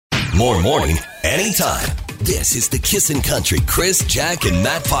more morning, anytime. This is the Kissin' Country Chris, Jack, and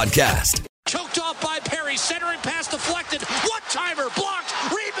Matt podcast. Choked off by Perry, centering pass deflected. One-timer, blocked,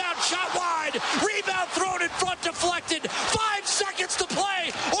 rebound shot wide. Rebound thrown in front, deflected. 5 seconds to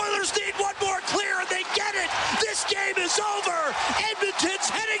play. Oilers need one more clear, and they get it. This game is over. Edmonton's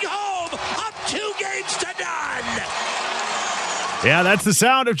heading home, up 2 games to none. Yeah, that's the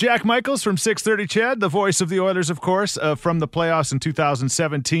sound of Jack Michaels from 630 CHED, the voice of the Oilers, of course, from the playoffs in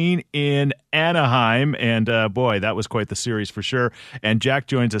 2017 in Anaheim. And boy, that was quite the series for sure. And Jack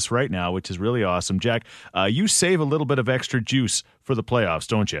joins us right now, which is really awesome. Jack, you save a little bit of extra juice for the playoffs,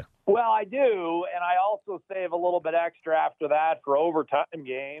 don't you? Well, I do, and I also save a little bit extra after that for overtime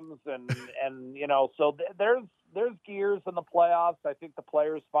games, and you know, so there's gears in the playoffs. I think the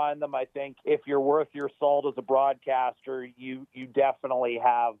players find them. I think if you're worth your salt as a broadcaster, you definitely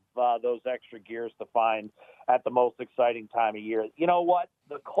have those extra gears to find at the most exciting time of year. You know what?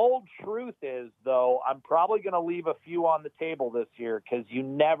 The cold truth is, though, I'm probably going to leave a few on the table this year because you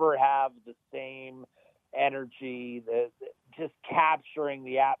never have the same energy, just capturing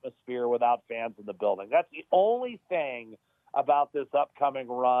the atmosphere without fans in the building. That's the only thing about this upcoming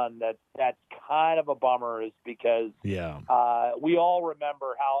run that's kind of a bummer, is because we all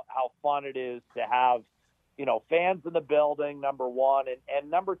remember how fun it is to have, you know, fans in the building, number one, and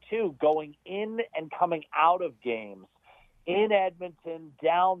number two, going in and coming out of games in Edmonton,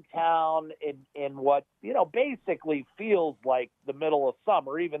 downtown, in what, you know, basically feels like the middle of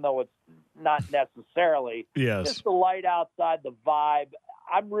summer, even though it's not necessarily. Yes. Just the light outside, the vibe.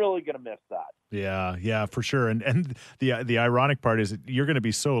 I'm really going to miss that. Yeah, for sure. And the ironic part is that you're going to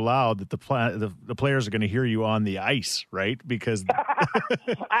be so loud that the players are going to hear you on the ice, right? Because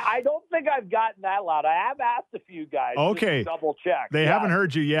I don't think I've gotten that loud. I have asked a few guys. Okay, just to double check. They haven't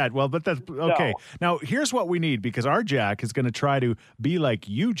heard you yet. Well, but that's okay. No. Now, here's what we need, because our Jack is going to try to be like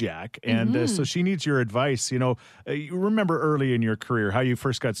you, Jack, and so she needs your advice. You know, you remember early in your career how you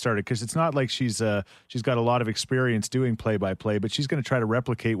first got started, because it's not like she's got a lot of experience doing play-by-play, but she's going to try to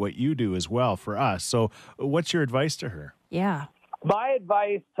replicate what you do as well for us. So what's your advice to her? Yeah. My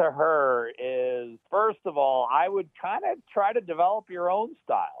advice to her is, first of all, I would kind of try to develop your own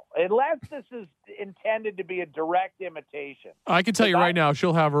style, unless this is intended to be a direct imitation. I can tell you right now,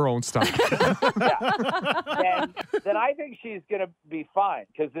 she'll have her own style. Yeah. Then I think she's going to be fine,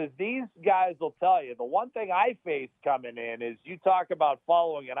 because as these guys will tell you, the one thing I faced coming in is, you talk about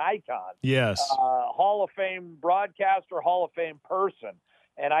following an icon. Yes. Hall of Fame broadcaster, Hall of Fame person.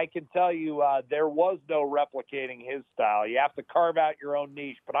 And I can tell you, there was no replicating his style. You have to carve out your own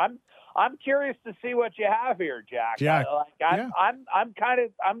niche. But I'm curious to see what you have here, Jack. I'm kind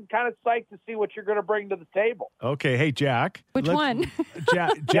of psyched to see what you're going to bring to the table. Okay, hey Jack. Which one?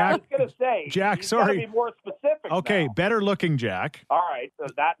 Jack. I was going to say, Jack. You Sorry. gotta be more specific. Okay, now. better looking Jack. All right, so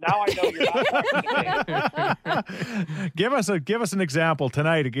that now I know you're not. Give us an example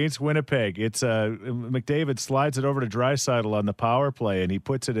tonight against Winnipeg. It's McDavid slides it over to Draisaitl on the power play, and he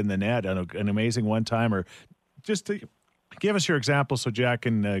puts it in the net on an amazing one-timer. Just to give us your example so Jack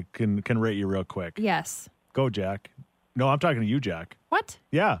can rate you real quick. Yes. Go, Jack. No, I'm talking to you, Jack. What?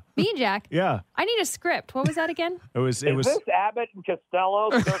 Yeah. Me, Jack? Yeah. I need a script. What was that again? Is this Abbott and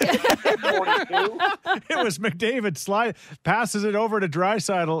Costello? 42? It was McDavid passes it over to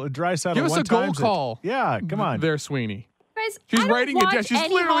Draisaitl. Give us a goal call. Yeah, come on. There, Sweeney. Guys, She's I don't writing it watch down. She's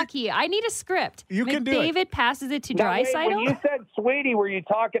any literally- hockey. I need a script. You can do it. McDavid passes it to Now, wait, when Draisaitl? you said Sweetie, were you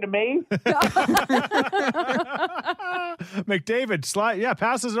talking to me? McDavid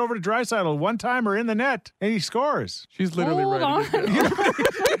passes it over to Draisaitl, one-timer in the net, and he scores. She's literally Hold writing it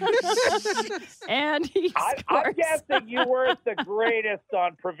down. And he scores. I'm guessing you weren't the greatest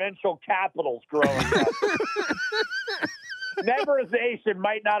on provincial capitals growing up. Memorization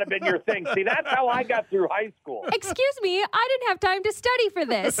might not have been your thing. See, that's how I got through high school. Excuse me, I didn't have time to study for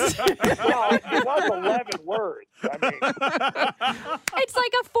this. Well, it was 11 words. I mean, It's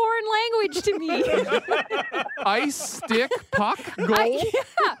like a foreign language to me. Ice, stick, puck, goal.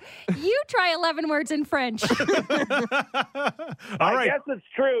 You try 11 words in French. All I right. guess it's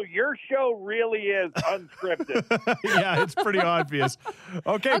true. Your show really is unscripted. Yeah, it's pretty obvious.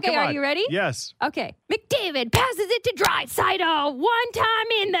 Okay, come on. Are you ready? Yes. Okay. McDavid passes it to Draisaitl one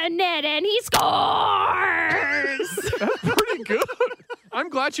time in the net, and he scores. That's pretty good. I'm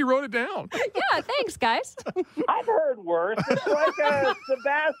glad you wrote it down. Yeah, thanks, guys. I've heard worse. It's like a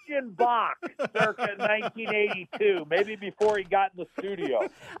Sebastian Bach circa 1982, maybe before he got in the studio.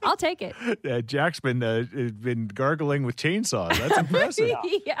 I'll take it. Jack's been gargling with chainsaws. That's impressive.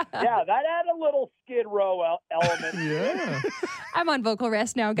 Yeah. Yeah, that had a little Skid Row element. Yeah. I'm on vocal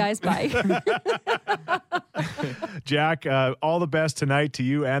rest now, guys. Bye. Jack, all the best tonight to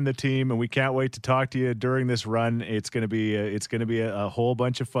you and the team, and we can't wait to talk to you during this run. It's going to be a whole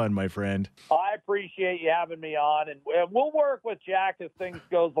bunch of fun, my friend. I appreciate you having me on, and we'll work with Jack as things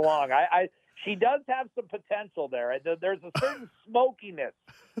goes along. She does have some potential there. There's a certain smokiness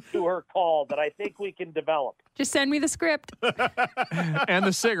to her call that I think we can develop. Just send me the script. And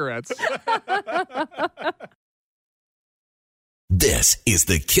the cigarettes. This is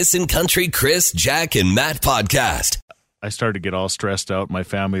the Kissin' Country Chris, Jack, and Matt podcast. I started to get all stressed out. My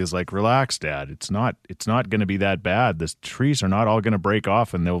family is like, "Relax, Dad. It's not going to be that bad. The trees are not all going to break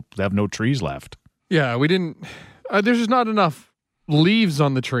off, and they'll have no trees left." Yeah, we didn't. There's just not enough leaves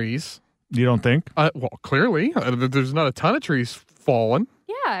on the trees. You don't think? Well, clearly. There's not a ton of trees falling.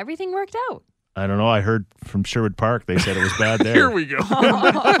 Yeah, everything worked out. I don't know. I heard from Sherwood Park. They said it was bad there. Here we go.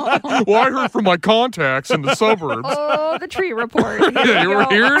 Well, I heard from my contacts in the suburbs. Oh, the tree report.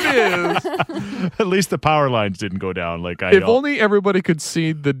 Here it is. At least the power lines didn't go down like I If know. only everybody could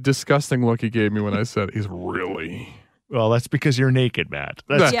see the disgusting look he gave me when I said he's really. Well, that's because you're naked, Matt.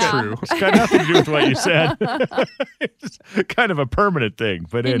 That's Yeah. true. It's got nothing to do with what you said. It's kind of a permanent thing.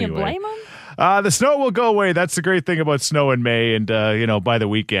 But Can anyway. you blame him? The snow will go away. That's the great thing about snow in May. And, by the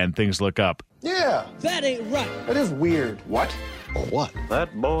weekend, things look up. Yeah. That ain't right. That is weird. What? Or what?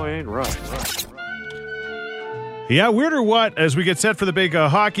 That boy ain't right. Yeah, weird or what? As we get set for the big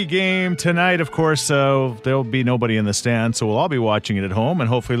hockey game tonight, of course, there'll be nobody in the stands. So we'll all be watching it at home and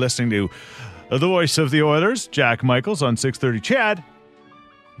hopefully listening to the voice of the Oilers, Jack Michaels, on 630 Chad.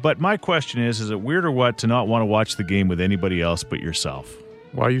 But my question is it weird or what to not want to watch the game with anybody else but yourself?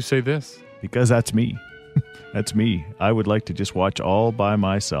 Why you say this? Because that's me. That's me. I would like to just watch all by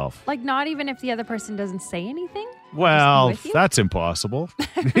myself. Like, not even if the other person doesn't say anything? Well, with you? that's impossible.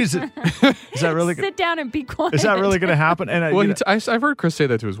 Is that really? Sit down and be quiet. Is that really going to happen? And Well, I've heard Chris say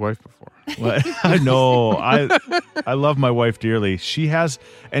that to his wife before. well, I know. I love my wife dearly. She has,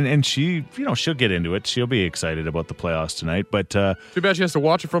 and she, she'll get into it. She'll be excited about the playoffs tonight. But Too bad she has to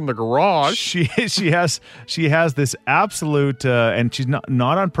watch it from the garage. she has this absolute, and she's not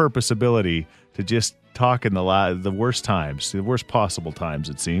on purpose ability to just talk in the worst times, the worst possible times.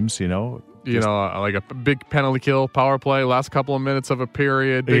 It seems, Like a big penalty kill, power play, last couple of minutes of a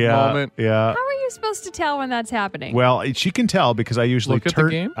period, big moment. Yeah. How are you supposed to tell when that's happening? Well, she can tell because I usually Look at the turn.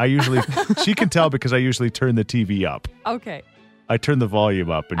 game? She can tell because I usually turn the TV up. Okay. I turn the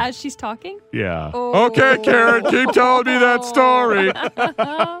volume up, and As she's talking? yeah. Oh. Okay, Karen, keep telling me that story.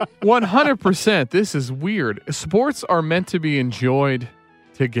 100%. This is weird. Sports are meant to be enjoyed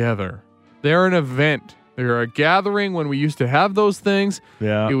together. They're an event. They're a gathering when we used to have those things.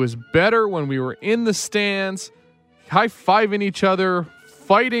 Yeah. It was better when we were in the stands, high-fiving each other,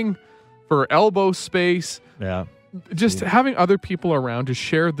 fighting for elbow space, Yeah. just having other people around to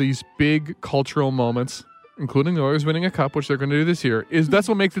share these big cultural moments, including the Oilers winning a cup, which they're going to do this year. That's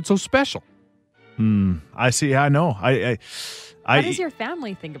what makes it so special. I see. I know. How does your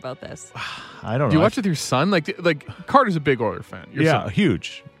family think about this? I don't know. Do you watch with your son? Like Carter's a big Oilers fan. Your Yeah, son.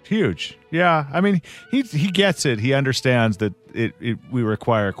 huge. Yeah, I mean, he gets it. He understands that we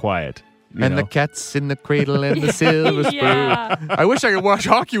require quiet. you know? The cat's in the cradle and the silver spoon. Yeah. I wish I could watch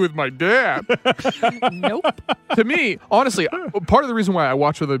hockey with my dad. Nope. To me, honestly, part of the reason why I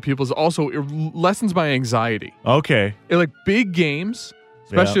watch with other people is also it lessens my anxiety. Okay. Like big games,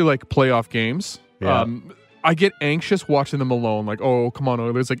 especially like playoff games. Yeah. I get anxious watching them alone. Like, oh, come on,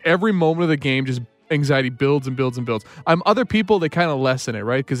 Oilers. Like every moment of the game, just anxiety builds and builds and builds. I'm other people, they kind of lessen it,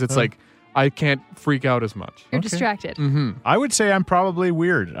 right? Because it's like I can't freak out as much. You're distracted. I would say I'm probably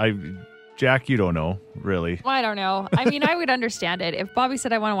weird. Jack, you don't know, really. Well, I don't know. I mean, I would understand it. If Bobby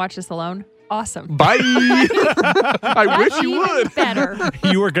said, I want to watch this alone, awesome. Bye. I wish That's you even would. better.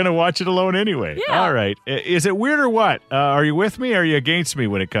 You were going to watch it alone anyway. Yeah. All right. Is it weird or what? Are you with me or are you against me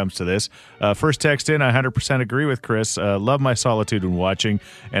when it comes to this? First text in, I 100% agree with Chris. Love my solitude when watching,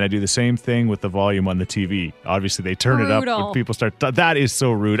 and I do the same thing with the volume on the TV. Obviously, they turn it up Brutal. when people start. That is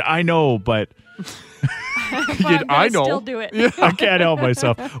so rude. I know, but But I I'm gonna know. still do it. I can't help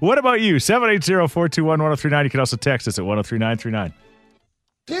myself. What about you? 780-421-1039. You can also text us at 103939.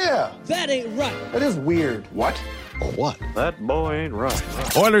 Yeah. That ain't right. That is weird. What? Or what? That boy ain't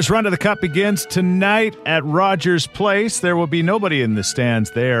right. Oilers' run to the Cup begins tonight at Rogers Place. There will be nobody in the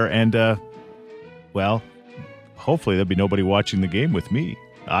stands there, and, well, hopefully there'll be nobody watching the game with me.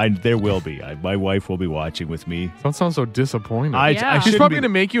 There will be. My wife will be watching with me. That sounds so disappointing. I She's shouldn't probably be- going to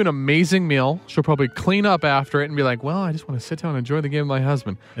make you an amazing meal. She'll probably clean up after it and be like, well, I just want to sit down and enjoy the game with my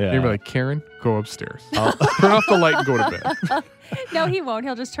husband. Yeah. And you'll be like, Karen, go upstairs. Turn off the light and go to bed. No, he won't.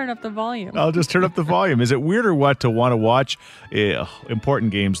 He'll just turn up the volume. I'll just turn up the volume. Is it weird or what to want to watch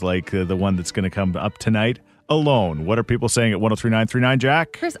important games like the one that's going to come up tonight alone? What are people saying at 103939,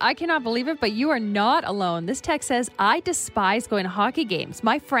 Jack? Chris, I cannot believe it, but you are not alone. This text says, I despise going to hockey games.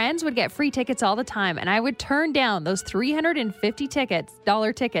 My friends would get free tickets all the time, and I would turn down those $350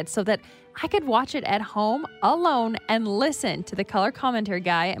 tickets so that I could watch it at home alone and listen to the color commentary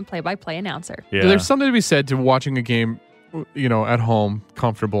guy and play-by-play announcer. Yeah. There's something to be said to watching a game, at home,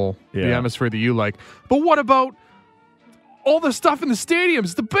 comfortable, the Yeah. atmosphere that you like. But what about all the stuff in the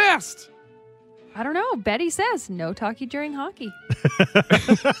stadiums? The best. I don't know. Betty says, no talkie during hockey.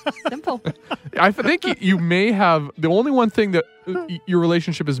 Simple. I think you may have the only one thing that your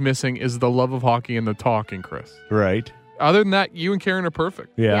relationship is missing is the love of hockey and the talking, Chris. Right. Other than that, you and Karen are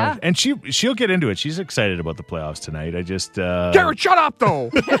perfect. Yeah. Yeah. And she'll get into it. She's excited about the playoffs tonight. I just Karen, shut up, though.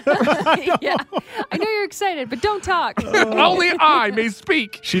 Yeah. I know you're excited, but don't talk. Only I may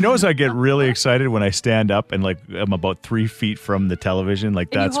speak. She knows I get really excited when I stand up and I'm about 3 feet from the television. Like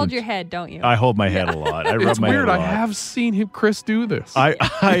And that's you hold when your head, don't you? I hold my head a lot. I rub It's my weird. head a I lot. have seen Chris do this. I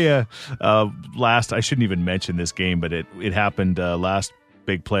shouldn't even mention this game, but it happened last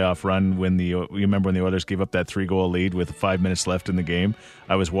big playoff run when you remember when the Oilers gave up that 3-goal lead with 5 minutes left in the game.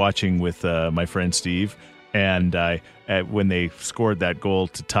 I was watching with my friend Steve, and when they scored that goal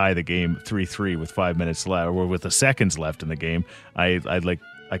to tie the game 3-3 with 5 minutes left, or with the seconds left in the game, I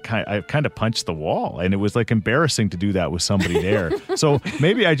kind of punched the wall, and it was like embarrassing to do that with somebody there. So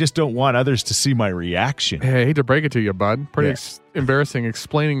maybe I just don't want others to see my reaction. Hey, I hate to break it to you, bud. Pretty embarrassing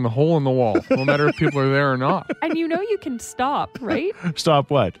explaining the hole in the wall, no matter if people are there or not. And you know you can stop, right? Stop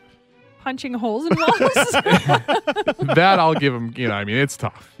what? Punching holes in walls. That I'll give him. It's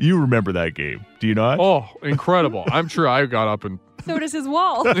tough. You remember that game, do you not? Oh, incredible. I'm sure I got up and... So does his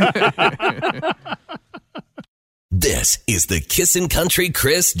wall. This is the Kissin' Country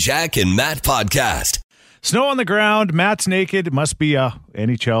Chris, Jack, and Matt podcast. Snow on the ground. Matt's naked. It must be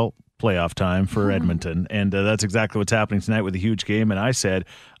NHL playoff time for Edmonton. And that's exactly what's happening tonight with a huge game. And I said,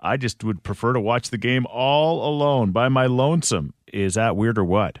 I just would prefer to watch the game all alone by my lonesome. Is that weird or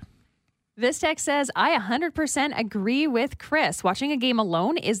what? This text says, I 100% agree with Chris. Watching a game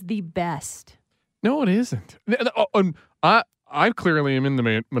alone is the best. No, it isn't. I clearly am in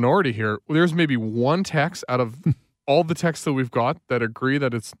the minority here. There's maybe one text out of all the texts that we've got that agree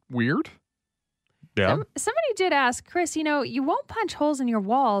that it's weird. Yeah. Somebody did ask, Chris, you won't punch holes in your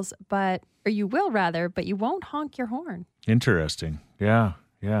walls, or you will rather, but you won't honk your horn. Interesting. Yeah.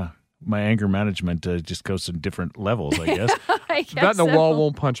 My anger management just goes to different levels, I guess. I guess That and the so. wall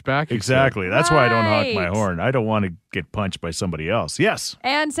won't punch back. you said. Exactly. That's why I don't honk my Right. horn. I don't want to get punched by somebody else. Yes.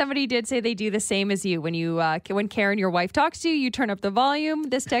 And somebody did say they do the same as you. When when Karen, your wife, talks to you, you turn up the volume.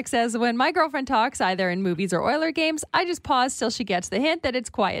 This text says, when my girlfriend talks, either in movies or Oiler games, I just pause till she gets the hint that it's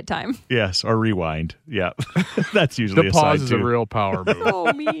quiet time. Yes. Or rewind. Yeah. That's usually The a sign pause is a too. real power move.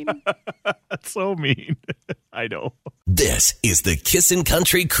 Oh, mean. That's so mean. I know. This is the Kissin'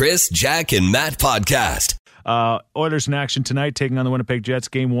 Country Chris, Jack, and Matt podcast. Oilers in action tonight, taking on the Winnipeg Jets.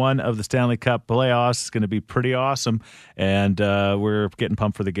 Game 1 of the Stanley Cup playoffs. It's going to be pretty awesome, and we're getting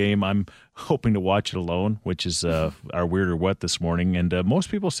pumped for the game. I'm hoping to watch it alone, which is our weird or what this morning. And most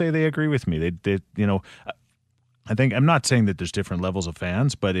people say they agree with me. They I think I'm not saying that there's different levels of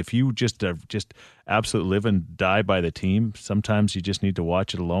fans, but if you just absolutely live and die by the team, sometimes you just need to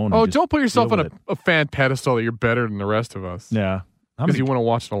watch it alone. Oh, and just don't put yourself deal on with a fan pedestal that you're better than the rest of us. Yeah. How Because many- you want to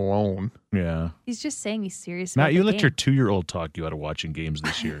watch it alone. Yeah. He's just saying he's serious Matt, about you the let your game. 2-year-old talk you out of watching games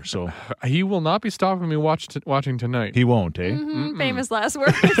this year, so He will not be stopping me watching tonight. he won't, eh? Famous last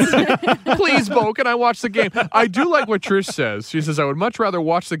words. Please, Bo, can I watch the game? I do like what Trish says. She says, I would much rather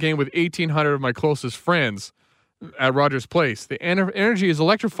watch the game with 1,800 of my closest friends at Rogers Place. The energy is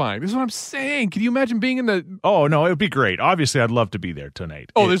electrifying. This is what I'm saying. Can you imagine being in the... Oh, no, it would be great. Obviously, I'd love to be there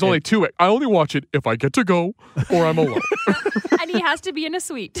tonight. Oh, there's only two. I only watch it if I get to go or I'm alone. And he has to be in a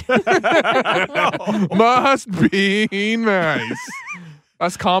suite. Must be nice.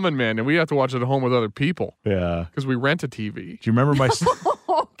 That's common, man. And we have to watch it at home with other people Yeah. because we rent a TV. Do you remember my...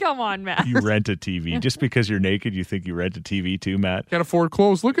 Come on, Matt. You rent a TV. Just because you're naked, you think you rent a TV too, Matt? Can't afford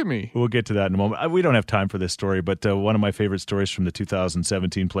clothes. Look at me. We'll get to that in a moment. We don't have time for this story, but one of my favorite stories from the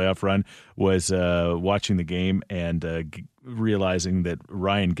 2017 playoff run was watching the game and realizing that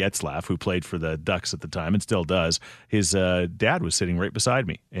Ryan Getzlaf, who played for the Ducks at the time and still does, his dad was sitting right beside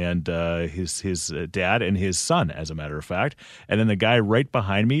me, and his dad and his son, as a matter of fact. And then the guy right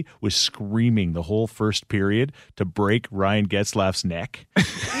behind me was screaming the whole first period to break Ryan Getzlaf's neck.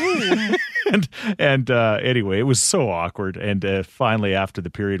 And anyway, it was so awkward. And finally, after the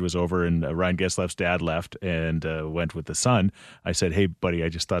period was over and Ryan Getzlaf's dad left and went with the son, I said, "Hey, buddy, I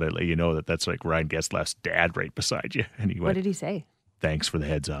just thought I'd let you know that that's like Ryan Getzlaf's dad right beside you." And he went, What did he say? "Thanks for the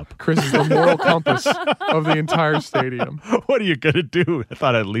heads up." Chris is the moral compass of the entire stadium. What are you going to do? I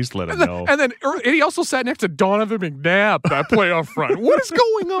thought I'd at least let him know. And then he also sat next to Donovan McNabb that playoff run. What is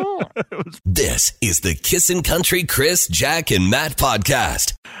going on? This is the Kissin' Country Chris, Jack, and Matt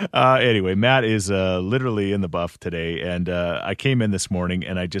podcast. Anyway, Matt is literally in the buff today, and I came in this morning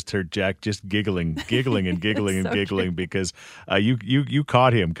and I just heard Jack just giggling and giggling So giggling because you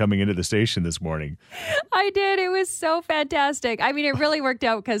caught him coming into the station this morning. I did. It was so fantastic. I mean, it really worked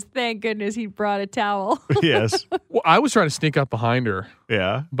out because thank goodness he brought a towel. Yes. Well, I was trying to sneak up behind her,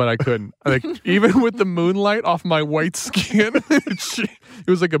 Yeah. but I couldn't. Like, even with the moonlight off my white skin, it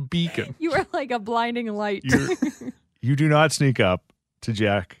was like a beacon. You were like a blinding light. You do not sneak up to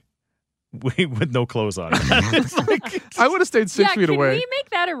Jack with no clothes on. It's like, I would have stayed 6 Yeah, feet can away. we make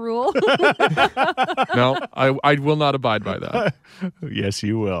that a rule? No, I will not abide by that. yes,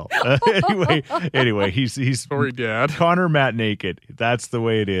 you will. Anyway, he's Sorry, Dad. Connor Matt naked. That's the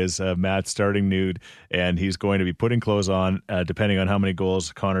way it is. Matt's starting nude, and he's going to be putting clothes on depending on how many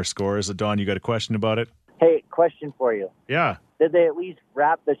goals Connor scores. Don, you got a question about it? Hey, question for you. Yeah. Did they at least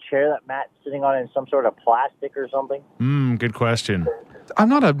wrap the chair that Matt's sitting on in some sort of plastic or something? Good question. I'm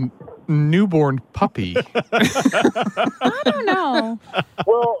not a newborn puppy. I don't know.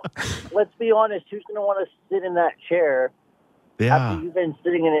 Well, let's be honest. Who's going to want to sit in that chair Yeah. after you've been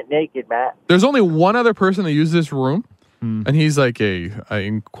sitting in it naked, Matt? There's only one other person that uses this room, and he's like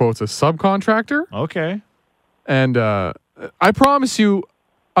in quotes, a subcontractor. Okay. And I promise you,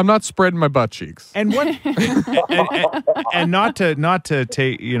 I'm not spreading my butt cheeks. And what? and not to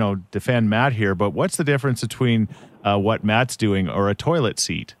take defend Matt here, but what's the difference between what Matt's doing or a toilet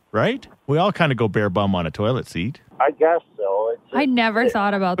seat? Right? We all kind of go bare bum on a toilet seat. I guess so. I never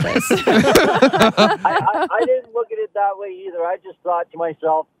thought about this. I didn't look at it that way either. I just thought to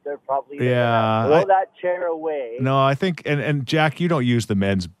myself, they're probably throw that chair away. No, I think, and Jack, you don't use the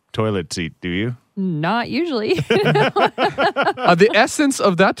men's toilet seat, do you? Not usually. The essence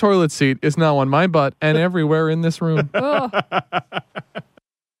of that toilet seat is now on my butt and everywhere in this room. Oh.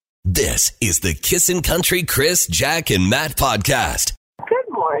 This is the Kissin' Country Chris, Jack, and Matt podcast. Good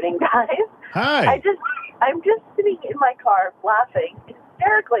morning, guys. Hi. I'm just sitting in my car laughing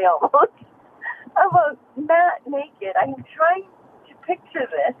hysterically almost about Matt naked. I'm trying to picture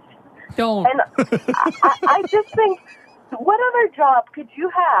this. Don't. And I just think, what other job could you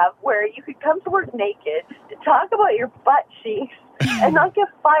have where you could come to work naked, talk about your butt cheeks, and not get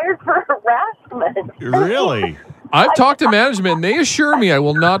fired for harassment? Really? I've talked to management, and they assure me I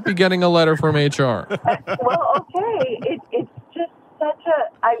will not be getting a letter from HR. Well, okay. It's just such a...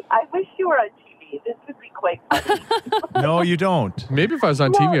 I wish you were on TV. This would be quite funny. No, you don't. Maybe if I was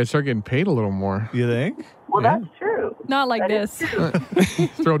on TV, I'd start getting paid a little more. You think? Well, Yeah. that's true. Not like That is this. true.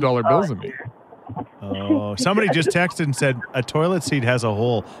 Throw dollar bills at me. Oh, somebody just texted and said a toilet seat has a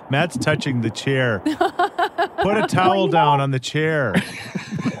hole. Matt's touching the chair. Put a towel down on the chair.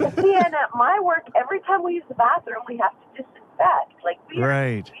 See, and at my work, every time we use the bathroom, we have to disinfect. Like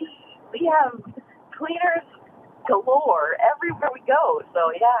Right. we have cleaners galore everywhere we go.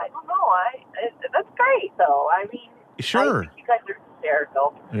 So yeah, I don't know. That's great though. I mean, Sure. I think you guys are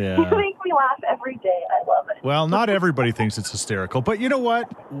hysterical. Yeah. You make me laugh every day. I love it. Well, not everybody thinks it's hysterical, but you know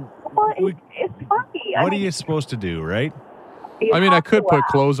what? Well, We- it's funny. What are you supposed to do, right? I mean, I have could to put laugh.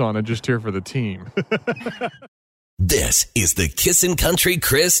 clothes on and just cheer for the team. This is the Kissin' Country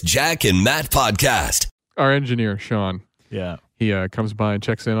Chris, Jack, and Matt podcast. Our engineer, Sean, Yeah. he comes by and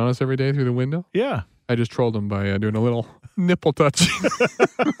checks in on us every day through the window. Yeah. I just trolled him by doing a little nipple touch.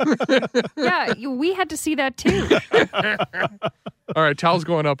 Yeah, we had to see that too. All right, towel's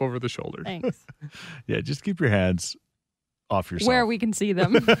going up over the shoulders. Thanks. Yeah, just keep your hands off yourself. Where we can see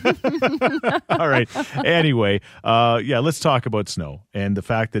them. All right. Anyway, let's talk about snow and the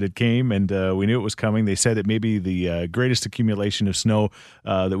fact that it came and we knew it was coming. They said it may be the greatest accumulation of snow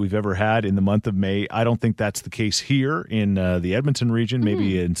that we've ever had in the month of May. I don't think that's the case here in the Edmonton region,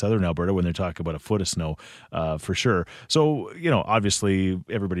 maybe in southern Alberta when they're talking about a foot of snow for sure. So, obviously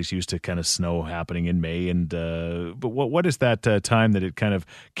everybody's used to kind of snow happening in May. And but what is that time that it kind of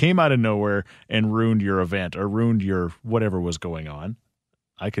came out of nowhere and ruined your event or ruined your whatever was going on?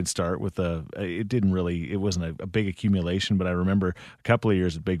 I could start with it wasn't a big accumulation, but I remember a couple of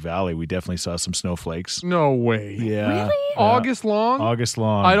years at Big Valley, we definitely saw some snowflakes. No way. Yeah. Really? August long? August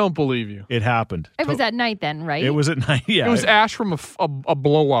long. I don't believe you. It happened. It was at night then, right? It was at night, yeah. It was ash from a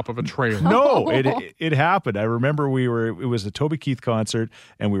blow up of a trailer. No, it happened. I remember it was a Toby Keith concert,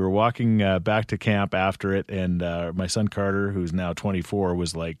 and we were walking back to camp after it, and my son Carter, who's now 24,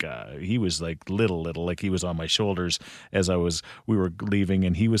 was like, he was like little, like he was on my shoulders as we were leaving,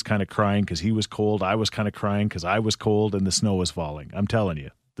 and he was kind of crying because he was cold. I was kind of crying because I was cold, and the snow was falling. I'm telling you,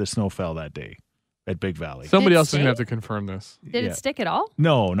 the snow fell that day at Big Valley. Somebody else is going to have to confirm this. Did it stick at all?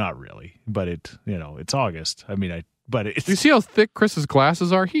 No, not really. But it's August. I mean, Do you see how thick Chris's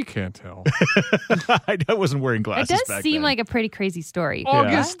glasses are? He can't tell. I wasn't wearing glasses It does back seem then. like a pretty crazy story.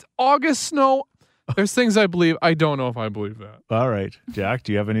 August snow. There's things I believe. I don't know if I believe that. All right. Jack,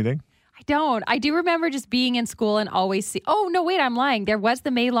 do you have anything? I don't. I do remember just being in school and always see. Oh, no, wait, I'm lying. There was the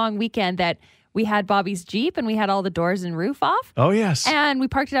May long weekend that we had Bobby's Jeep and we had all the doors and roof off. Oh, yes. And we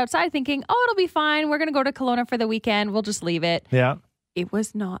parked it outside thinking, oh, it'll be fine. We're going to go to Kelowna for the weekend. We'll just leave it. Yeah. It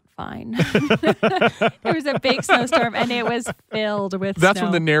was not fine. There was a big snowstorm and it was filled with That's snow.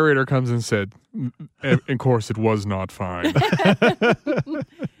 when the narrator comes and said, of course, it was not fine.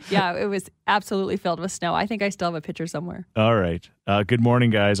 Yeah, it was absolutely filled with snow. I think I still have a picture somewhere. All right. Good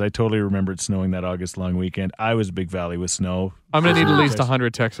morning, guys. I totally remember it snowing that August long weekend. I was Big Valley with snow. I'm going to need at least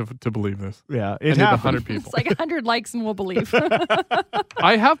 100 texts to believe this. Yeah, it happened. 100 people. It's like 100 likes and we'll believe.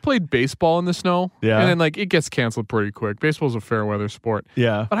 I have played baseball in the snow. Yeah. And then it gets canceled pretty quick. Baseball's a fair weather sport.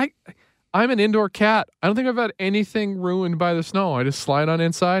 Yeah. But I'm an indoor cat. I don't think I've had anything ruined by the snow. I just slide on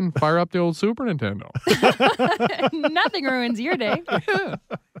inside and fire up the old Super Nintendo. Nothing ruins your day.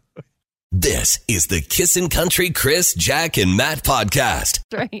 This is the Kissin' Country Chris, Jack, and Matt podcast.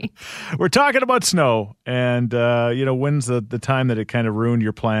 Right. We're talking about snow and, when's the time that it kind of ruined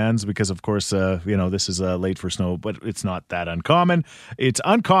your plans? Because, of course, this is late for snow, but it's not that uncommon. It's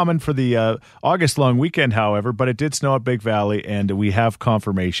uncommon for the August long weekend, however, but it did snow at Big Valley, and we have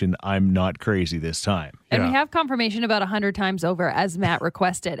confirmation I'm not crazy this time. And we have confirmation about 100 times over, as Matt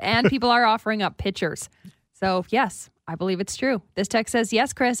requested. And people are offering up pictures. So, yes, I believe it's true. This text says,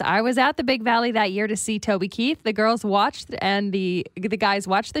 yes, Chris, I was at the Big Valley that year to see Toby Keith. The girls watched and the guys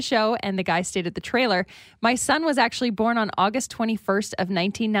watched the show and the guys stayed at the trailer. My son was actually born on August 21st of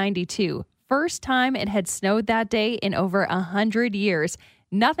 1992. First time it had snowed that day in over 100 years.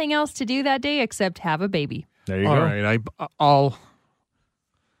 Nothing else to do that day except have a baby. There you All go. right,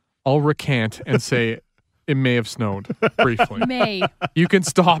 I'll recant and say it may have snowed briefly. May. You can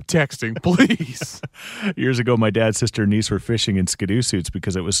stop texting, please. Years ago, my dad's sister and niece were fishing in skidoo suits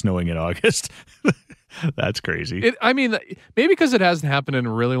because it was snowing in August. That's crazy. Maybe because it hasn't happened in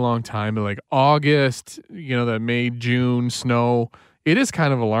a really long time, but like August, the May, June snow, it is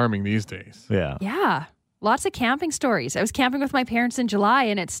kind of alarming these days. Yeah. Yeah. Lots of camping stories. I was camping with my parents in July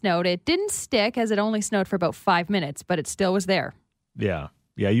and it snowed. It didn't stick as it only snowed for about 5 minutes, but it still was there. Yeah.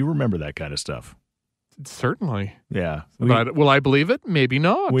 Yeah, you remember that kind of stuff. Certainly. Yeah. But will I believe it? Maybe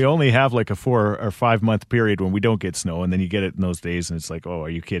not. We only have like a 4 or 5 month period when we don't get snow, and then you get it in those days, and it's like, oh, are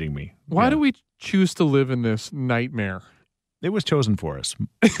you kidding me? Why do we choose to live in this nightmare? It was chosen for us.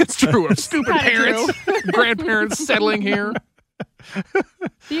 It's true. Stupid parents, grandparents settling here.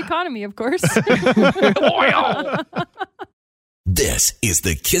 The economy, of course. Oil. This is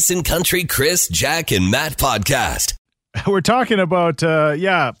the Kissin' Country Chris, Jack, and Matt podcast. We're talking about,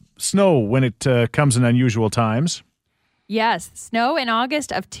 snow when it comes in unusual times. Yes, snow in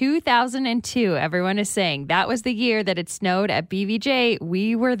August of 2002. Everyone is saying that was the year that it snowed at BVJ.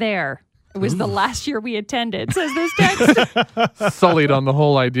 We were there. It was the last year we attended, says this text. Sullied on the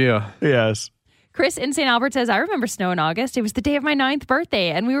whole idea. Yes. Chris in St. Albert says, I remember snow in August. It was the day of my 9th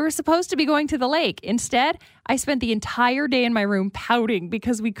birthday, and we were supposed to be going to the lake. Instead, I spent the entire day in my room pouting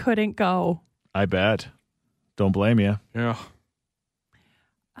because we couldn't go. I bet. Don't blame you. Yeah.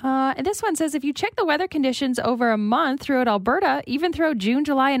 And this one says, if you check the weather conditions over a month throughout Alberta, even throughout June,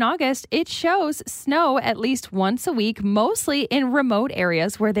 July, and August, it shows snow at least once a week, mostly in remote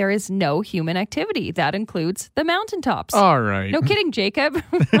areas where there is no human activity. That includes the mountaintops. All right. No kidding, Jacob.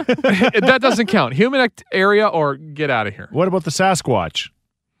 That doesn't count. Human area or get out of here. What about the Sasquatch?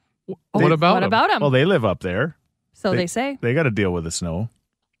 What about them? Well, they live up there. So they say. They got to deal with the snow.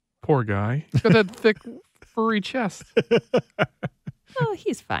 Poor guy. He's got that thick, furry chest. Oh,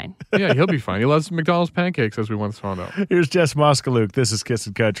 he's fine. Yeah, he'll be fine. He loves McDonald's pancakes, as we once found out. Here's Jess Moskaluk. This is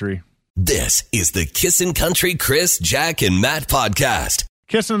Kissin' Country. This is the Kissin' Country Chris, Jack, and Matt podcast.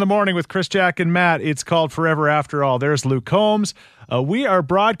 Kissin' in the Morning with Chris, Jack, and Matt. It's called Forever After All. There's Luke Combs. We are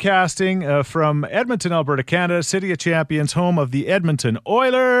broadcasting from Edmonton, Alberta, Canada, City of Champions, home of the Edmonton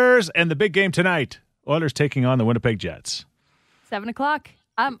Oilers. And the big game tonight, Oilers taking on the Winnipeg Jets. 7 o'clock.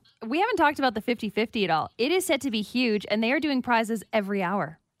 We haven't talked about the 50-50 at all. It is set to be huge, and they are doing prizes every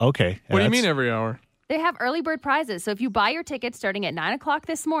hour. Okay. What do you mean every hour? They have early bird prizes. So if you buy your tickets starting at 9 o'clock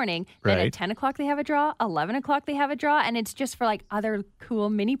this morning, then Right. at 10 o'clock they have a draw, 11 o'clock they have a draw, and it's just for like other cool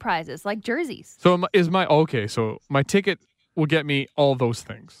mini prizes like jerseys. So so my ticket will get me all those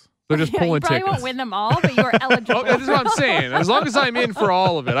things. They're just You pulling probably tickets. won't win them all, but you are eligible. That's what I'm saying. As long as I'm in for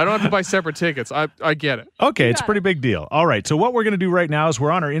all of it, I don't have to buy separate tickets. I get it. Okay, it's a pretty big deal. All right, so what we're going to do right now is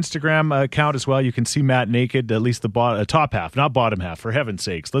we're on our Instagram account as well. You can see Matt naked, at least the top half, not bottom half, for heaven's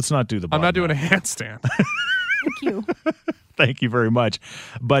sakes. Let's not do the bottom I'm not doing half. a handstand. Thank you. Thank you very much.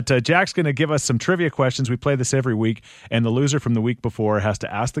 But Jack's going to give us some trivia questions. We play this every week, and the loser from the week before has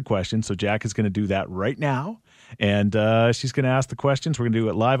to ask the question. So Jack is going to do that right now. And she's going to ask the questions. We're going to do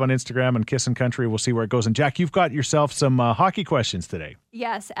it live on Instagram and Kissin' Country. We'll see where it goes. And Jack, you've got yourself some hockey questions today.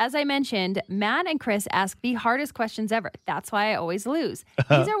 Yes, as I mentioned, Matt and Chris ask the hardest questions ever. That's why I always lose.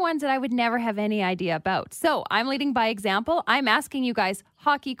 These are ones that I would never have any idea about. So I'm leading by example. I'm asking you guys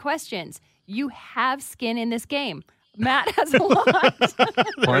hockey questions. You have skin in this game. Matt has a lot.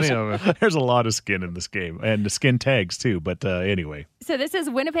 Plenty of it. There's a lot of skin in this game, and the skin tags too. But anyway. So this is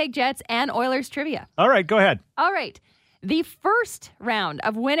Winnipeg Jets and Oilers trivia. All right, go ahead. All right. The first round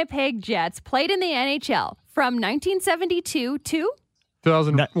of Winnipeg Jets played in the NHL from 1972 to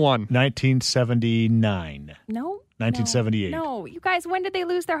 2001. 1979. No. 1978. No, you guys, when did they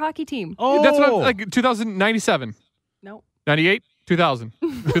lose their hockey team? Oh, That's what like 2097. No. 98, 2000,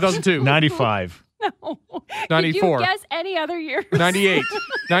 2002, 95. No. 94. Did you guess any other year? 98,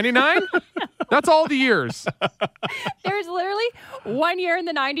 99. That's all the years. There's literally 1 year in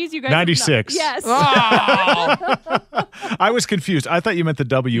the 90s. You guys 96. Yes. Oh. I was confused. I thought you meant the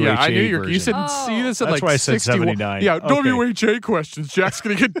WHA Yeah, I knew version. you said Oh. you said That's like why I said 61. 79. Yeah, Okay. WHA questions. Jack's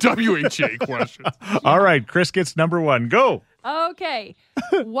gonna get WHA questions. All right, Chris gets number one. Go. Okay.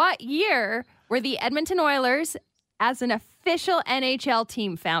 What year were the Edmonton Oilers as an official NHL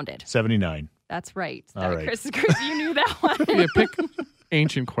team founded? 79. That's right. All right. Chris, you knew that one. Yeah, pick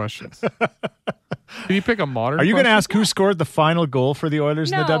ancient questions. Can you pick a modern? Are you going to question? ask who scored the final goal for the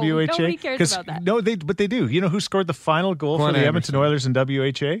Oilers in the No, WHA? nobody cares about that. No, but they do. You know who scored the final goal Glenn for the Edmonton Anderson.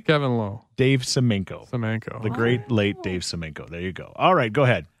 Oilers in WHA? Kevin Lowe, Dave Semenko. Semenko. The great late Dave Semenko. There you go. All right, go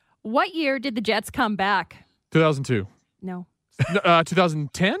ahead. What year did the Jets come back? 2002. No.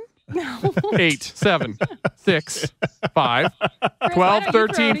 2010? No. 8, 7, 6, 5, Chris, 12, why don't you throw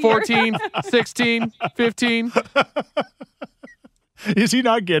 13, it a 14, 16, 15. Is he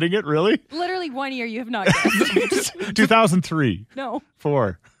not getting it, really? Literally 1 year you have not guessed. 2003. No.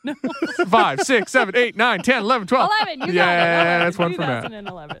 4. 5, 6, 7, 8, 9, 10, 11, 12. 11. You Yeah, got it. that's one for Matt.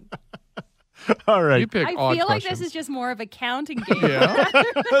 2011. All right. You pick I odd feel like questions. this is just more of a counting game. Yeah.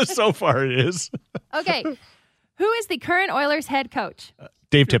 So far it is. Okay. Who is the current Oilers head coach?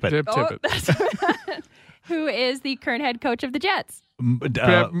 Dave Tippett. Tip Oh, it. that's Who is the current head coach of the Jets?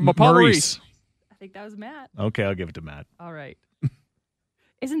 Paul Maurice. I think that was Matt. Okay, I'll give it to Matt. All right.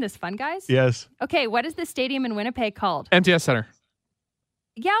 Isn't this fun, guys? Yes. Okay, what is the stadium in Winnipeg called? MTS Center.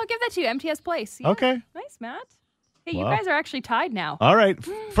 Yeah, I'll give that to you. MTS Place. Yeah. Okay. Nice, Matt. Hey, Wow. you guys are actually tied now. All right.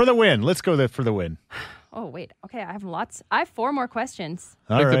 For the win. Let's go there for the win. Oh, wait. Okay, I have lots. I have 4 more questions.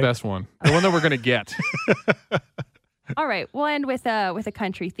 All Pick right. the best one. The one that we're going to get. All right, we'll end with a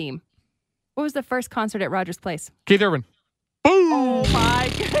country theme. What was the first concert at Rogers Place? Keith Urban. Oh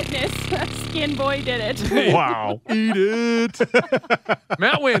my goodness. Skin Boy did it. Wow. Eat it.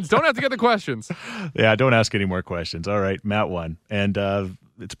 Matt wins. Don't have to get the questions. Yeah, don't ask any more questions. All right, Matt won. And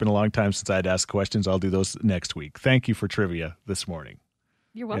it's been a long time since I'd asked questions. I'll do those next week. Thank you for trivia this morning.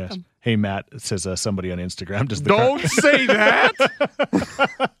 You're Yes. welcome. Hey, Matt, says somebody on Instagram. Does the Don't say that.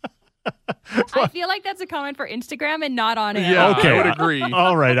 I feel like that's a comment for Instagram and not on air. Yeah, Okay. I would agree.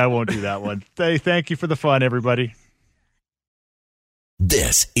 All right, I won't do that one. Thank you for the fun, everybody.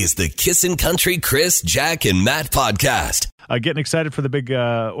 This is the Kissin' Country Chris, Jack, and Matt podcast. Getting excited for the big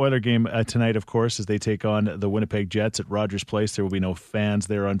Oiler game tonight, of course, as they take on the Winnipeg Jets at Rogers Place. There will be no fans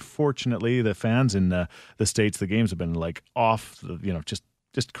there, unfortunately. The fans in the States, the games have been like off,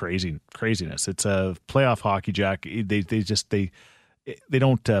 just craziness. It's a playoff hockey, Jack. They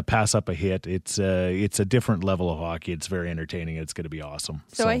don't pass up a hit. It's a different level of hockey. It's very entertaining. It's going to be awesome.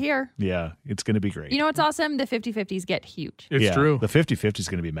 So I hear. Yeah, it's going to be great. You know what's awesome? The 50-50s get huge. It's true. The 50-50 is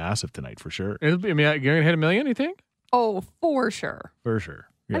going to be massive tonight for sure. You're going to hit $1 million, you think? Oh, for sure. For sure.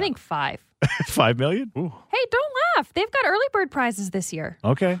 Yeah. I think 5. 5 million? Ooh. Hey, don't laugh. They've got early bird prizes this year.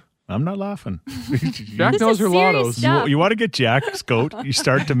 Okay. I'm not laughing. Jack knows her lottos. You want to get Jack's goat, you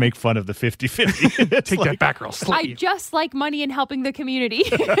start to make fun of the 50-50. Take that back, or I'll slap you. I just like money and helping the community.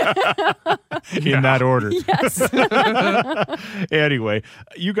 In that order. Yes. Anyway,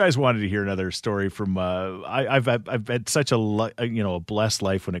 you guys wanted to hear another story from I've had such a blessed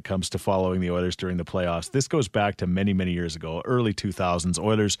life when it comes to following the Oilers during the playoffs. This goes back to many, many years ago, early 2000s,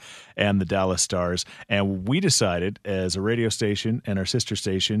 Oilers and the Dallas Stars. And we decided as a radio station and our sister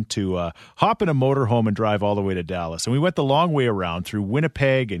station to hop in a motorhome and drive all the way to Dallas. And we went the long way around through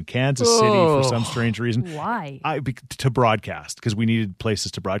Winnipeg and Kansas City for some strange reason. Why? To broadcast, because we needed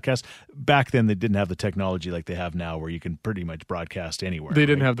places to broadcast. Back then, they didn't have the technology like they have now where you can pretty much broadcast anywhere. They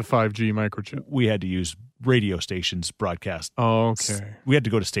didn't have the 5G microchip. We had to use radio stations broadcast. Oh, okay. We had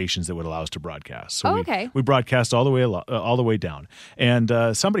to go to stations that would allow us to broadcast. So okay. We broadcast all the way down.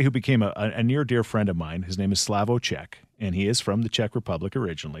 And somebody who became a near dear friend of mine, his name is Slavo Čech, and he is from the Czech Republic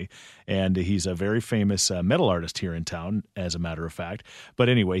originally. And he's a very famous metal artist here in town, as a matter of fact. But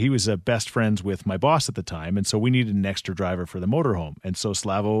anyway, he was best friends with my boss at the time, and so we needed an extra driver for the motorhome. And so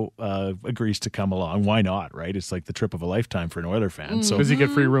Slavo agrees to come along. Why not, right? It's like the trip of a lifetime for an Oiler fan. So does he get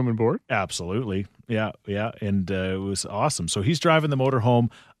free room and board? Absolutely. Yeah. And it was awesome. So he's driving the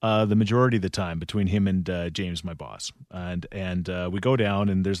motorhome the majority of the time between him and James, my boss. And we go down,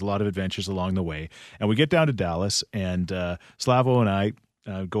 and there's a lot of adventures along the way. And we get down to Dallas, and Slavo and I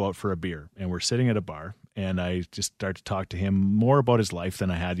go out for a beer. And we're sitting at a bar, and I just start to talk to him more about his life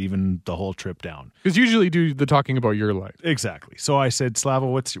than I had even the whole trip down. Because usually do the talking about your life. Exactly. So I said, Slavo,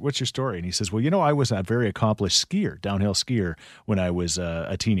 what's your story? And he says, well, I was a very accomplished downhill skier when I was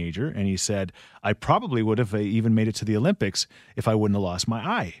a teenager. And he said, I probably would have even made it to the Olympics if I wouldn't have lost my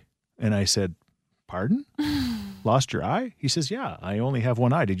eye. And I said, pardon? Lost your eye? He says, yeah, I only have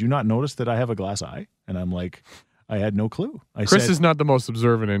one eye. Did you not notice that I have a glass eye? And I'm like, I had no clue. Chris is not the most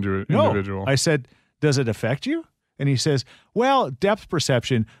observant individual. I said, does it affect you? And he says, well, depth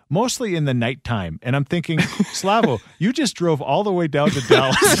perception, mostly in the nighttime. And I'm thinking, Slavo, you just drove all the way down to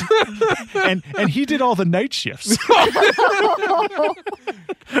Dallas. and he did all the night shifts.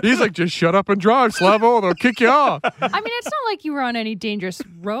 He's like, just shut up and drive, Slavo. They'll kick you off. I mean, it's not like you were on any dangerous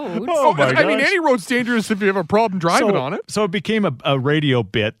roads. Oh my gosh. I mean, any road's dangerous if you have a problem driving on it. So it became a radio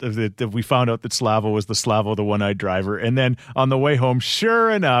bit that we found out that Slavo was the Slavo, the one-eyed driver. And then on the way home, sure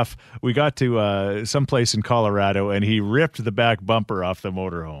enough, we got to someplace in Colorado, and he ripped the back bumper off the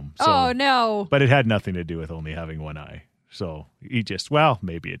motorhome. So, oh, no. But it had nothing to do with only having one eye. So he just,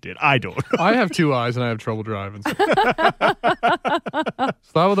 maybe it did. I don't know. I have two eyes and I have trouble driving. Slavo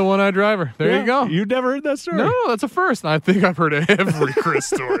the one-eyed driver. There you go. You've never heard that story? No, that's a first. And I think I've heard every Chris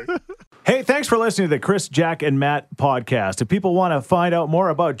story. Hey, thanks for listening to the Chris, Jack, and Matt podcast. If people want to find out more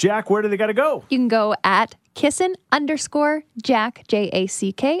about Jack, where do they got to go? You can go at Kissin_Jack, Jack,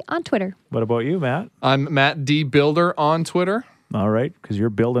 on Twitter. What about you, Matt? I'm Matt D. Builder on Twitter. All right, because you're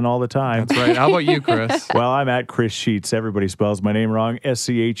building all the time. That's right. How about you, Chris? Well, I'm at Chris Sheets. Everybody spells my name wrong,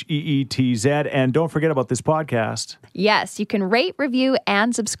 SCHEETZ. And don't forget about this podcast. Yes, you can rate, review,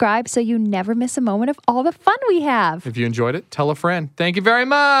 and subscribe so you never miss a moment of all the fun we have. If you enjoyed it, tell a friend. Thank you very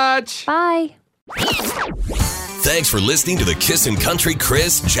much. Bye. Thanks for listening to the Kissin' Country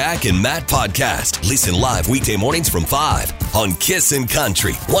Chris, Jack, and Matt podcast. Listen live weekday mornings from 5 on Kissin'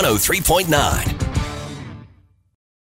 Country 103.9.